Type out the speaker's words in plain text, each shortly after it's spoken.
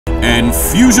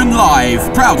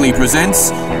EnfusionLive proudly presents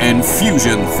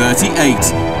Enfusion 38,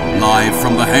 live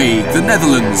from The Hague, the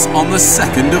Netherlands, on the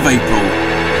 2nd of April.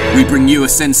 We bring you a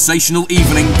sensational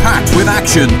evening packed with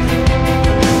action.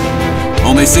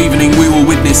 On this evening we will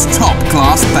witness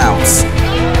top-class bouts.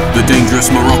 The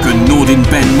dangerous Moroccan Nordin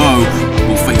Ben Mo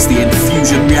will face the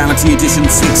Enfusion Reality Edition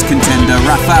 6 contender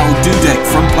Rafał Dudek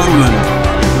from Poland.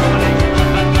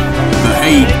 The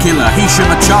Hague killer Hisham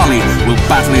Achali will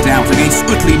battle it out against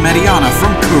Utli Mediana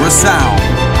from Curaçao.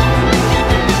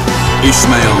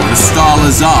 Ismail the Star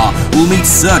Lazar will meet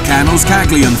Serkan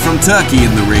Ozcaglian from Turkey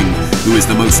in the ring, who is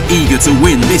the most eager to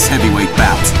win this heavyweight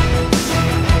bout.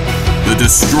 The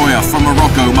Destroyer from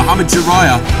Morocco, Mohamed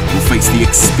Jiraya, will face the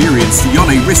experienced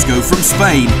Yone Risco from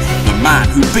Spain, the man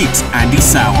who beat Endy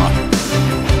Souwer.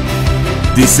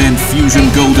 This Enfusion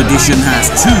Gold Edition has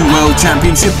 2 World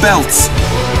Championship belts.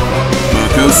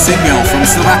 Mirko Singel from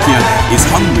Slovakia is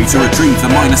hungry to retrieve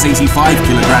the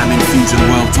 -85kg Enfusion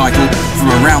World title from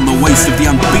around the waist of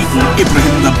the unbeaten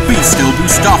Ibrahim the Beast El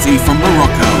Boustati from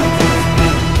Morocco.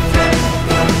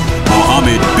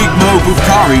 Mohamed Big Mo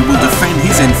Bukhari will defend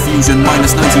his Enfusion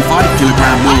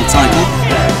 -95kg world title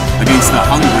against the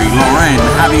hungry Lorraine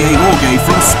Javier Jorge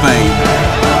from Spain.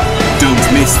 Don't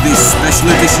miss this special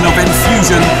edition of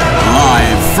Enfusion,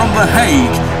 live from The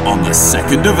Hague on the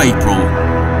 2nd of April.